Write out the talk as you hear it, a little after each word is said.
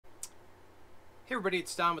Hey everybody,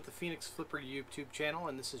 it's Don with the Phoenix Flipper YouTube channel,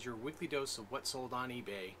 and this is your weekly dose of what sold on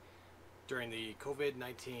eBay during the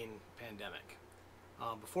COVID-19 pandemic.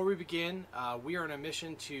 Before we begin, we are on a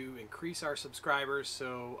mission to increase our subscribers,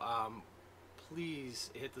 so please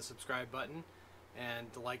hit the subscribe button and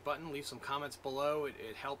the like button. Leave some comments below. It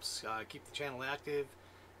helps keep the channel active,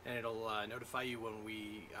 and it'll notify you when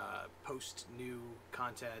we post new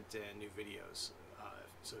content and new videos.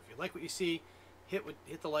 So if you like what you see,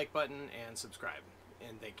 hit the like button and subscribe,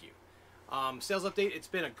 and thank you. Sales update. It's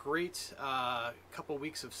been a great couple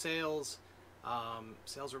weeks of sales.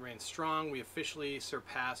 Sales remain strong. We officially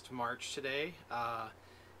surpassed March today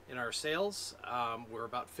in our sales. We're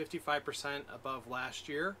about 55% above last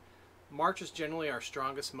year. March is generally our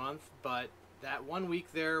strongest month, but that 1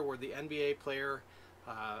 week there where the NBA player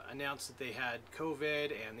announced that they had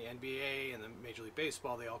COVID, and the NBA and the Major League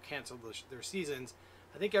Baseball, they all canceled their seasons.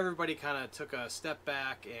 I think everybody kind of took a step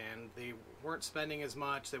back, and they weren't spending as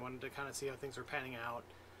much. They wanted to kind of see how things were panning out.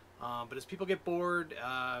 But as people get bored,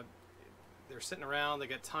 they're sitting around, they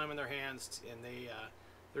got time in their hands, and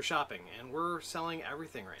they're shopping. And we're selling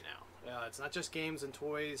everything right now. It's not just games and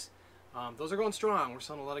toys. Those are going strong. We're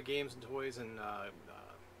selling a lot of games and toys and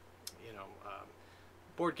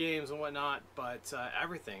board games and whatnot. But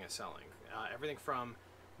everything is selling. Everything from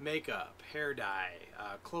makeup, hair dye,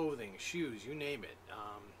 clothing, shoes, you name it.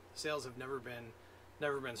 Sales have never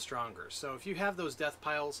been stronger. So if you have those death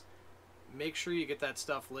piles, make sure you get that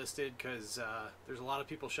stuff listed, because there's a lot of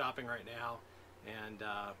people shopping right now, and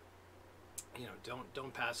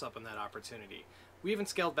don't pass up on that opportunity. We even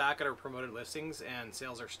scaled back at our promoted listings, and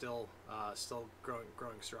sales are still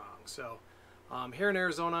growing strong. So here in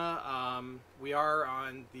Arizona, we are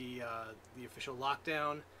on the official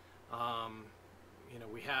lockdown.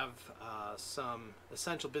 We have some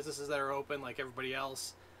essential businesses that are open like everybody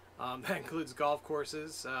else. That includes golf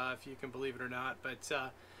courses, if you can believe it or not. But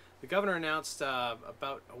the governor announced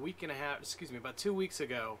about 2 weeks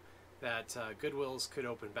ago that Goodwills could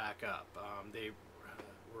open back up. They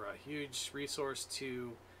were a huge resource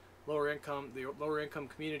to the lower income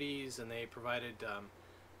communities, and they provided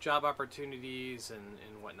job opportunities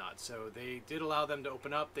and whatnot. So they did allow them to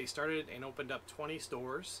open up. They started and opened up 20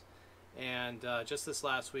 stores. And just this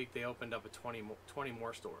last week, they opened up 20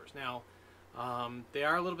 more stores. Now, they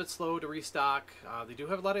are a little bit slow to restock. They do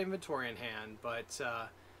have a lot of inventory in hand, but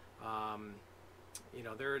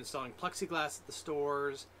they're installing plexiglass at the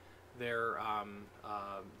stores. They're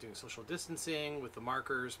doing social distancing with the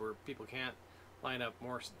markers where people can't line up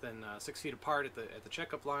more than 6 feet apart at the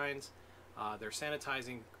checkup lines. They're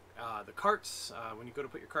sanitizing the carts. When you go to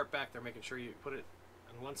put your cart back, they're making sure you put it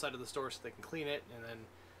on one side of the store so they can clean it, and then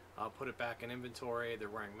put it back in inventory. They're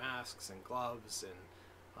wearing masks and gloves, and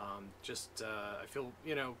I feel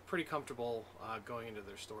pretty comfortable going into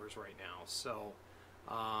their stores right now. So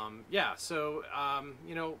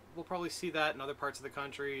we'll probably see that in other parts of the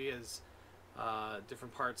country as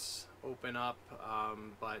different parts open up,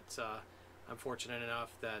 but I'm fortunate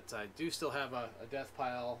enough that I do still have a death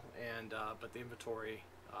pile, and but the inventory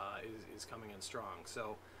is coming in strong.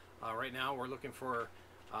 So right now we're looking for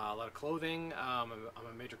a lot of clothing. I'm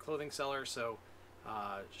a major clothing seller, so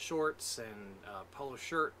shorts and polo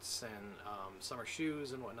shirts and summer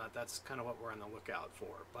shoes and whatnot. That's kind of what we're on the lookout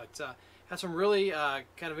for. But have some really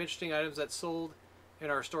kind of interesting items that sold in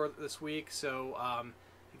our store this week. So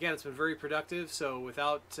again, it's been very productive. So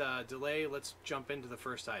without delay, let's jump into the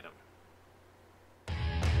first item.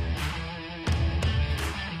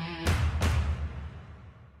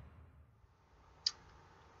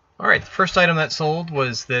 Alright, the first item that sold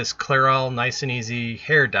was this Clairol Nice and Easy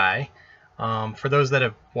hair dye. For those that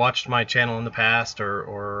have watched my channel in the past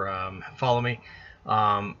or follow me,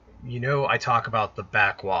 I talk about the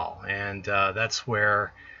back wall, and that's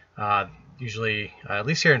where usually, at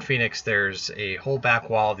least here in Phoenix, there's a whole back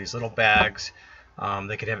wall, these little bags.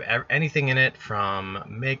 They could have anything in it, from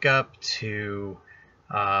makeup to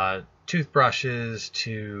toothbrushes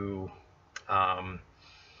to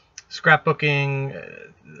scrapbooking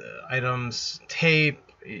items, tape,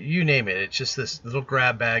 you name it. It's just this little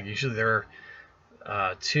grab bag. Usually they're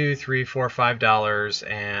 $2, $3, $4, $5,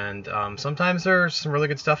 and sometimes there's some really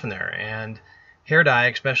good stuff in there. And hair dye,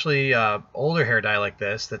 especially older hair dye like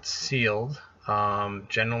this that's sealed,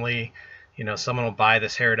 generally someone will buy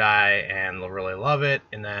this hair dye and they'll really love it,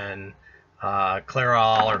 and then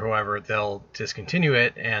Clairol or whoever, they'll discontinue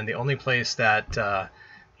it, and the only place that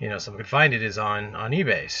someone could find it is on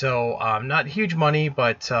eBay. So not huge money,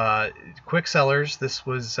 but quick sellers. This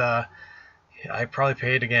was I probably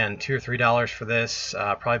paid, again, $2 or $3 for this.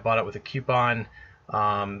 Probably bought it with a coupon.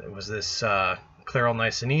 It was this Clairol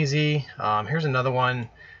Nice and Easy. Here's another one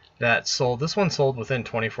that sold. This one sold within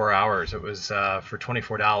 24 hours. It was for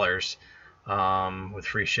 $24 with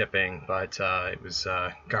free shipping, but it was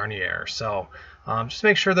Garnier. So just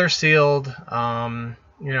make sure they're sealed.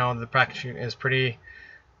 The packaging is pretty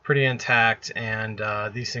intact, and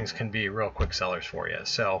these things can be real quick sellers for you.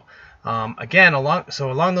 So again,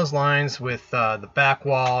 along those lines with the back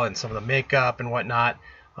wall and some of the makeup and whatnot,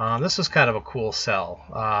 this was kind of a cool sell.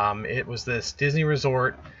 It was this Disney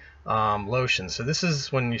Resort lotion. So this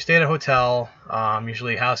is when you stay at a hotel,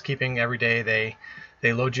 usually housekeeping every day,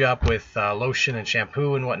 they load you up with lotion and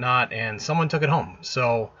shampoo and whatnot, and someone took it home.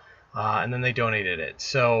 So and then they donated it.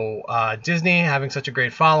 So Disney having such a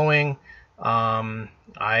great following, we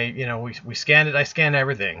scanned it. I scanned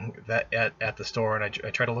everything that at the store, and I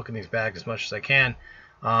try to look in these bags as much as I can.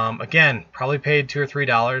 Again, probably paid $2 or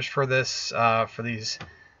 $3 for this for these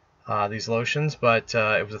lotions, but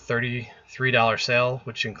it was a $33 sale,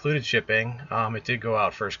 which included shipping. It did go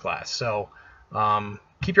out first class. So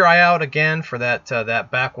keep your eye out again for that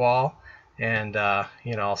back wall, and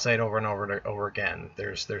I'll say it over and over again.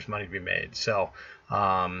 There's money to be made. So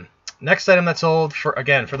next item that sold, for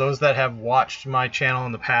those that have watched my channel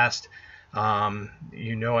in the past,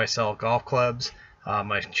 I sell golf clubs.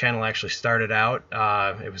 My channel actually started out,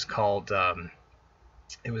 it was called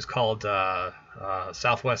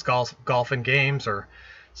Southwest Golf and Games, or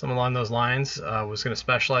something along those lines. Was going to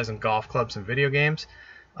specialize in golf clubs and video games.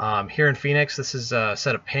 Here in Phoenix, this is a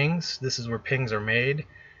set of Pings. This is where Pings are made,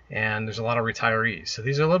 and there's a lot of retirees. So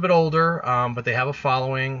these are a little bit older, but they have a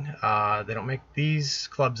following. They don't make these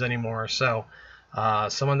clubs anymore. So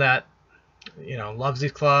someone that loves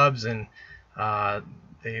these clubs, and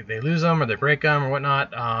they lose them or they break them or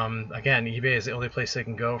whatnot. Again, eBay is the only place they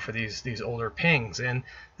can go for these older Pings, and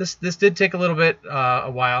this did take a little bit a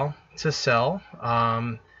while to sell.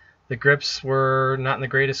 The grips were not in the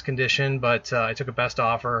greatest condition, but I took a best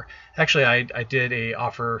offer. Actually, I did a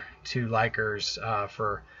offer to Likers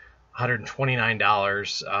for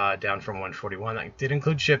 $129 down from $141. That did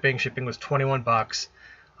include shipping. Shipping was $21.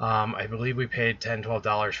 I believe we paid $10,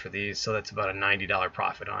 $12 for these, so that's about a $90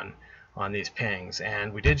 profit on these Pings.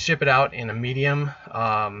 And we did ship it out in a medium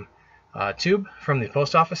tube from the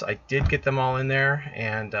post office. I did get them all in there,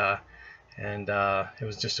 and it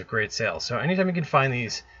was just a great sale. So anytime you can find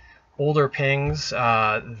these older Pings,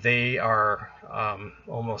 they are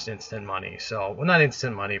almost instant money. So, well, not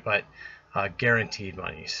instant money, but guaranteed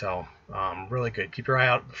money. So really good. Keep your eye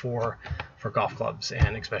out for golf clubs,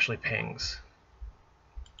 and especially Pings.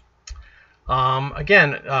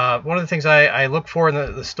 Again, one of the things I look for in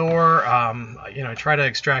the store, I try to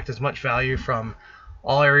extract as much value from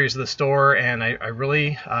all areas of the store, and I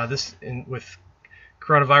really, with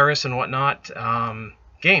coronavirus and whatnot,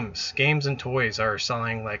 games and toys are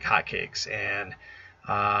selling like hotcakes, and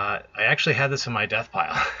I actually had this in my death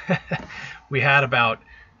pile. We had about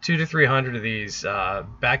 200 to 300 of these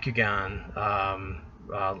Bakugan.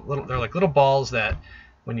 They're like little balls that,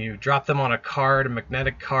 when you drop them on a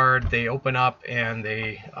magnetic card, they open up, and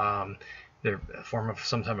they're a form of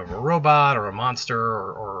some type of a robot or a monster,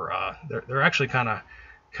 or they're actually kind of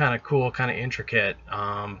cool, kind of intricate.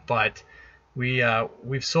 But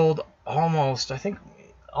we've sold almost, I think,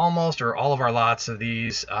 almost or all of our lots of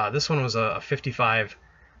these. This one was a 55,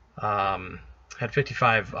 had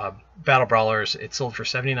 55 Battle Brawlers. It sold for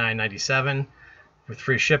 $79.97 with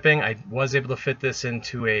free shipping. I was able to fit this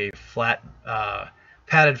into a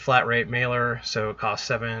padded flat rate mailer, so it cost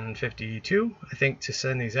 $7.52, I think, to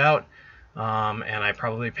send these out, and I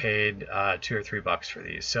probably paid $2 or $3 for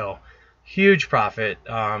these. So huge profit,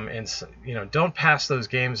 and don't pass those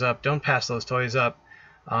games up, don't pass those toys up.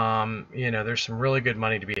 There's some really good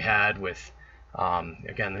money to be had with,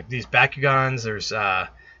 again, these Bakugans. There's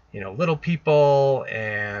Little People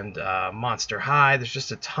and Monster High. There's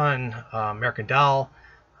just a ton. American Doll.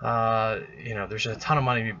 There's a ton of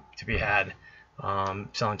money to be had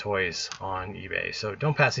selling toys on eBay. So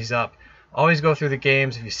don't pass these up. Always go through the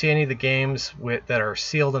games. If you see any of the games that are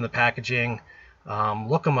sealed in the packaging,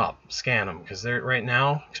 look them up, scan them, because they're right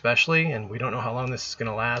now, especially, and we don't know how long this is going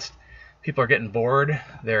to last. People are getting bored.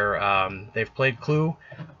 They've played Clue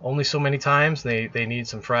only so many times. They need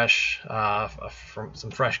some fresh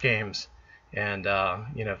games, and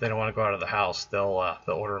if they don't want to go out of the house, they'll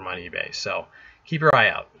order them on eBay. So keep your eye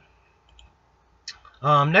out.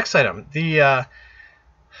 Next item, these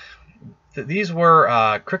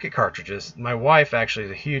were cricket cartridges. My wife actually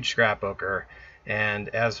is a huge scrapbooker, and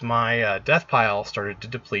as my death pile started to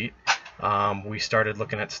deplete, we started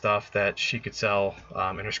looking at stuff that she could sell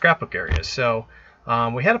in her scrapbook area. So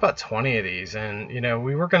we had about 20 of these, and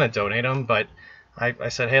we were going to donate them, but I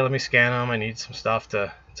said, hey, let me scan them. I need some stuff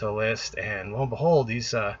to list, and lo and behold,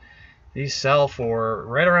 these sell for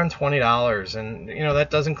right around $20, and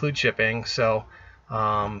that does include shipping. So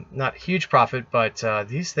not huge profit, but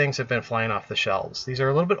these things have been flying off the shelves. These are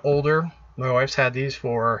a little bit older. My wife's had these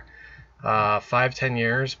for 5-10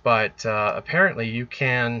 years, but apparently you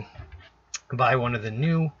can buy one of the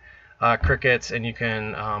new Cricuts, and you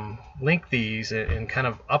can link these and kind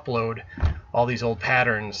of upload all these old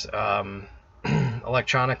patterns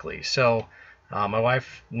electronically. So my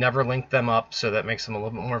wife never linked them up, so that makes them a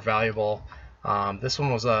little bit more valuable. This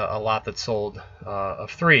one was a lot that sold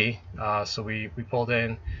of 3, so we pulled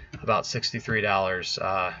in about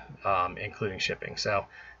 $63, including shipping. So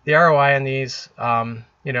the ROI on these, my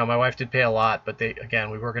wife did pay a lot, but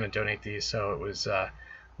we were going to donate these, so it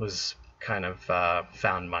was kind of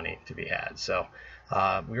found money to be had. So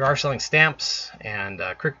we are selling stamps and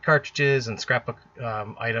Cricut cartridges and scrapbook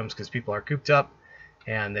items, because people are cooped up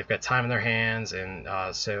and they've got time in their hands. And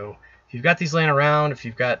so if you've got these laying around, if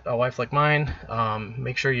you've got a wife like mine,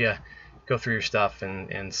 make sure you go through your stuff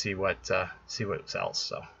and see what sells.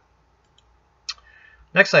 So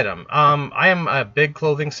next item, I am a big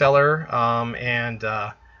clothing seller, and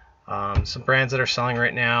some brands that are selling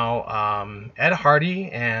right now, Ed Hardy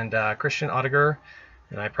and Christian Audiger,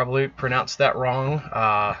 and I probably pronounced that wrong.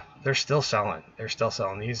 They're still selling.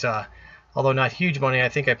 These, although not huge money. I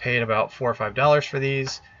think I paid about $4 or $5 for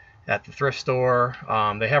these at the thrift store.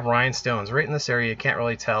 They have rhinestones right in this area. You can't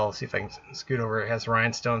really tell. See if I can scoot over. It has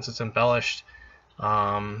rhinestones. It's embellished.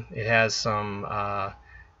 It has some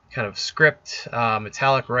kind of script,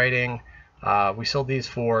 metallic writing. We sold these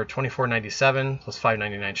for $24.97 plus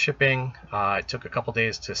 $5.99 shipping. It took a couple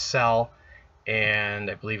days to sell, and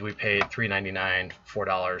I believe we paid $3.99,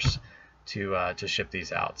 $4 to ship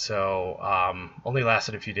these out. So only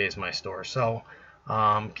lasted a few days in my store. So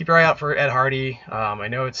keep your eye out for Ed Hardy. I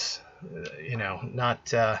know it's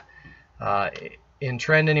not in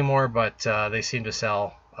trend anymore, but they seem to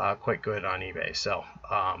sell quite good on eBay. So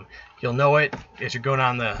you'll know it as you're going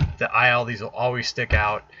down the aisle. These will always stick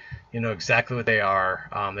out. You know exactly what they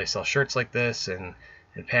are. They sell shirts like this, and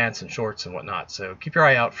pants and shorts and whatnot. So keep your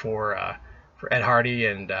eye out for Ed Hardy,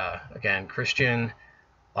 and again, Christian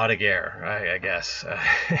Audiger, I guess.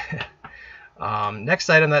 Next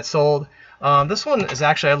item that sold. This one is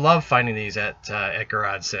actually, I love finding these at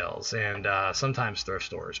garage sales and sometimes thrift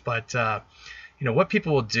stores. But what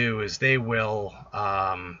people will do is they will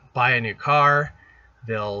buy a new car.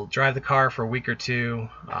 They'll drive the car for a week or two.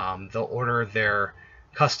 They'll order their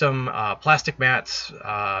custom plastic mats,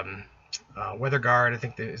 Weather Guard, I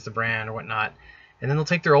think is the brand or whatnot, and then they'll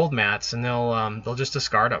take their old mats and they'll just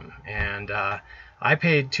discard them. And I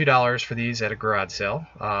paid $2 for these at a garage sale.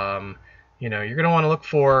 You're gonna want to look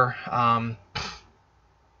for. I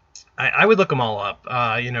would look them all up.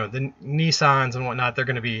 The Nissans and whatnot, they're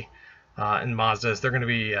going to be, and Mazdas, they're going to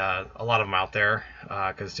be a lot of them out there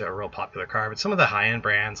because they're a real popular car. But some of the high-end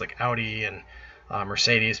brands like Audi and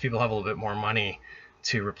Mercedes, people have a little bit more money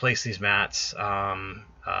to replace these mats, BMW,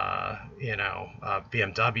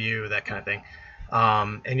 that kind of thing.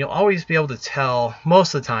 And you'll always be able to tell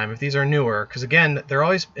most of the time if these are newer, because again, they're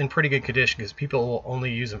always in pretty good condition because people will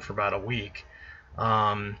only use them for about a week.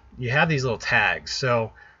 You have these little tags,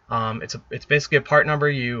 so it's basically a part number.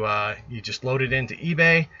 You just load it into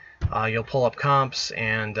eBay. You'll pull up comps,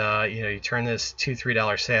 and you turn this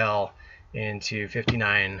 $2-3 sale into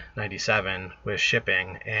 $59.97 with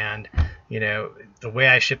shipping. And the way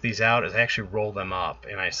I ship these out is I actually roll them up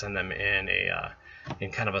and I send them in in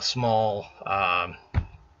kind of a small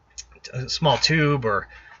tube, or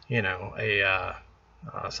a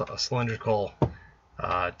cylindrical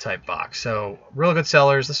type box. So real good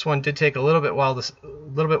sellers. This one did take a little while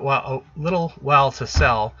to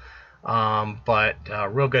sell, but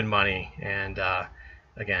real good money. And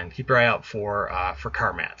again, keep your eye out for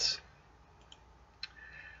car mats.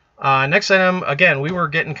 Next item, again, we were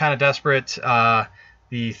getting kind of desperate.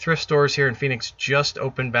 The thrift stores here in Phoenix just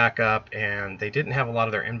opened back up, and they didn't have a lot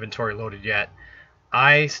of their inventory loaded yet.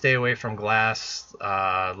 I stay away from glass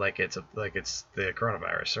like it's the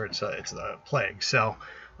coronavirus, or it's the plague. So,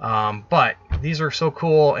 but these are so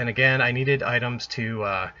cool, and again, I needed items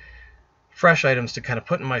fresh items to kind of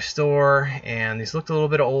put in my store, and these looked a little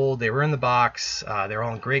bit old. They were in the box. They were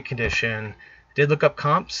all in great condition. Did look up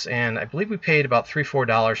comps, and I believe we paid about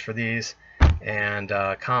 $3-4 for these. And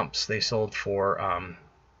comps, they sold for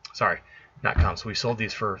sorry, not comps. We sold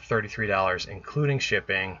these for $33, including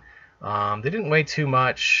shipping. They didn't weigh too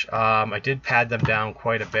much. I did pad them down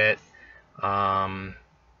quite a bit. Yeah, I'm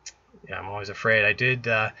always afraid. I did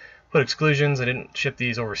put exclusions. I didn't ship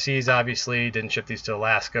these overseas, obviously. Didn't ship these to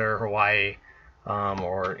Alaska or Hawaii.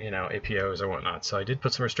 or APOs or whatnot. So I did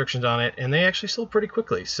put some restrictions on it, and they actually sold pretty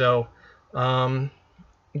quickly. So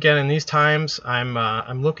again, in these times,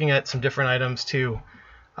 I'm looking at some different items to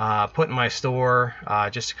put in my store,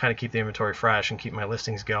 just to kind of keep the inventory fresh and keep my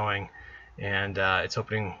listings going. And it's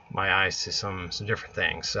opening my eyes to some different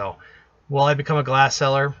things. So will I become a glass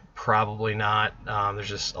seller? Probably not. There's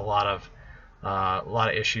just a lot of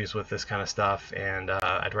issues with this kind of stuff, and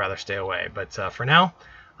I'd rather stay away. But for now,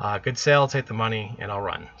 good sale. I'll take the money and I'll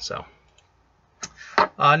run. So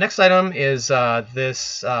next item is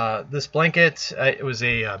this blanket. It was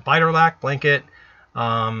a Beiderlac blanket.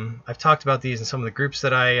 I've talked about these in some of the groups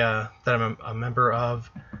that I'm a member of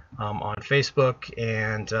on Facebook,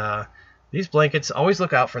 and these blankets, always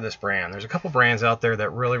look out for this brand. There's a couple brands out there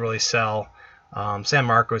that really sell. San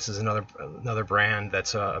Marcos is another brand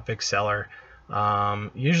that's a big seller.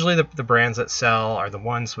 Usually the brands that sell are the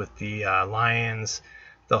ones with the lions.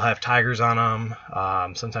 They'll have tigers on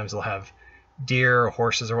them. Sometimes they'll have deer or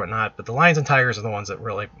horses or whatnot, but the lions and tigers are the ones that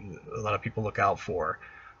really a lot of people look out for.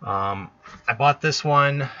 I bought this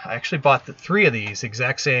one. I actually bought three of these,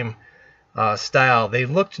 exact same style. They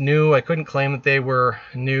looked new. I couldn't claim that they were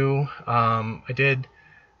new. I did,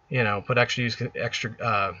 put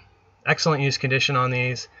excellent use condition on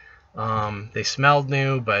these. They smelled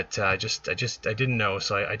new, but I didn't know,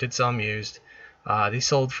 so I did sell them used. These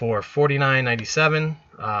sold for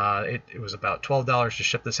 $49.97. It was about $12 to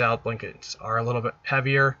ship this out. Blankets are a little bit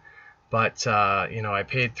heavier, but I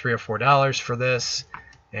paid $3 or $4 for this,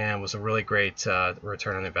 and it was a really great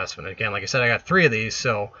return on investment. Again, like I said, I got 3 of these,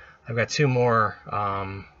 so I've got 2 more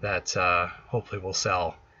that hopefully will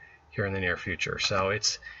sell here in the near future. So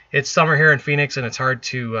it's summer here in Phoenix, and it's hard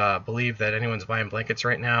to believe that anyone's buying blankets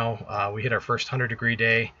right now. We hit our first 100-degree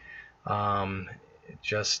day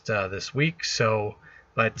just this week. So,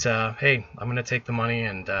 but hey, I'm gonna take the money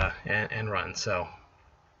and run. So,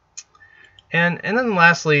 and then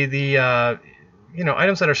lastly, the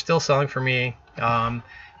items that are still selling for me.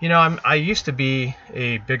 I used to be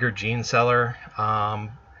a bigger jean seller.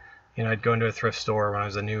 I'd go into a thrift store when I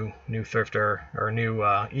was a new thrifter or a new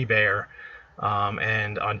eBayer,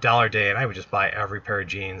 and on Dollar Day, and I would just buy every pair of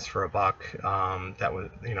jeans for $1. That was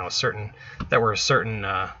a certain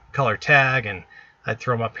color tag, and I'd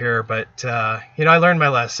throw them up here. But I learned my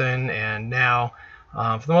lesson, and now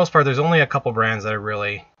for the most part, there's only a couple brands that I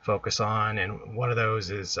really focus on, and one of those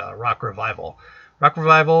is Rock Revival. Rock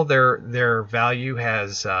Revival, their value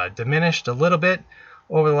has diminished a little bit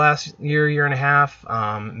over the last year and a half.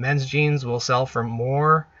 Men's jeans will sell for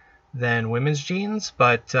more than women's jeans,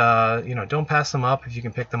 but don't pass them up if you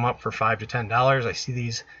can pick them up for $5 to $10. I see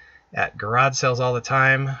these at garage sales all the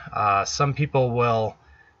time. Some people will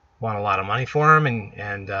want a lot of money for them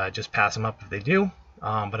and just pass them up if they do,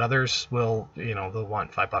 but others will, they'll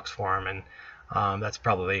want $5 for them, and that's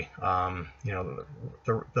probably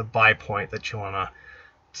the buy point that you want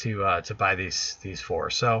to buy these for.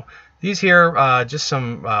 So these here, just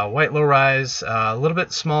some white low-rise, a little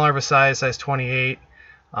bit smaller of a size 28.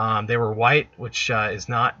 They were white, which is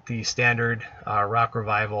not the standard Rock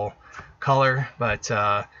Revival color, but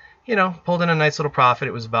pulled in a nice little profit.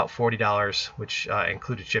 It was about $40, which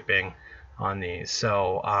included shipping on these.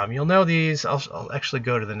 So you'll know these. I'll actually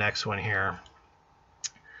go to the next one here.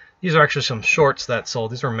 These are actually some shorts that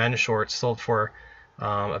sold. These were men's shorts, sold for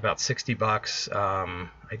about $60.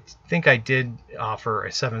 I think I did offer a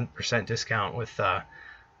 7% discount with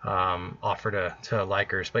offer to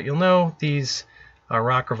likers. But you'll know these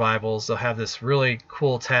Rock Revivals. They'll have this really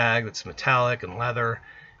cool tag that's metallic and leather,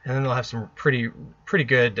 and then they'll have some pretty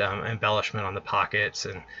good embellishment on the pockets,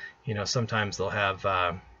 and sometimes they'll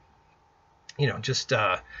have just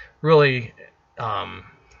really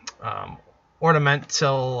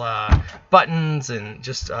ornamental buttons, and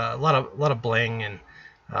just a lot of bling and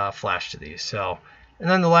flash to these. So, and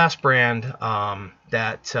then the last brand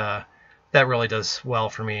that really does well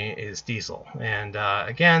for me is Diesel. And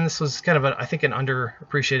again, this was kind of I think an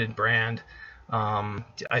underappreciated brand.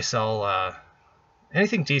 I sell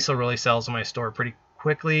anything Diesel really sells in my store pretty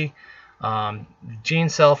quickly.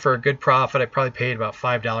 Jeans sell for a good profit. I probably paid about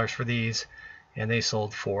 $5 for these, and they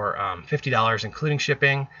sold for $50 including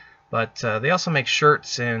shipping. But they also make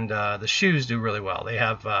shirts, and the shoes do really well. They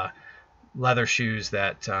have leather shoes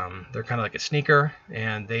that they're kind of like a sneaker,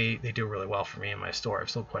 and they do really well for me in my store. I've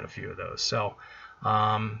sold quite a few of those. So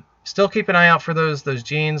still keep an eye out for those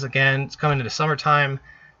jeans. Again, it's coming into summertime,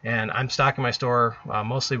 and I'm stocking my store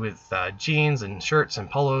mostly with jeans and shirts and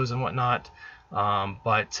polos and whatnot.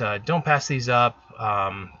 But don't pass these up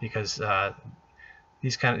because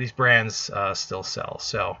these brands still sell.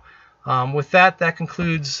 So with that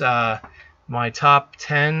concludes my top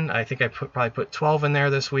 10, I think I probably put 12 in there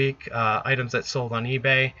this week, items that sold on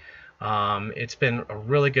eBay. It's been a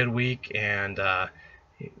really good week, and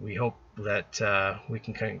we hope that we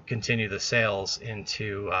can continue the sales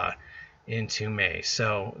into May.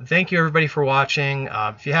 So thank you everybody for watching.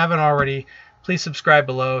 If you haven't already, please subscribe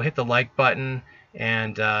below, hit the like button,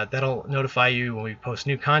 and that'll notify you when we post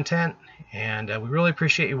new content. And we really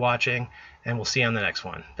appreciate you watching, and we'll see you on the next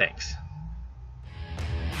one. Thanks.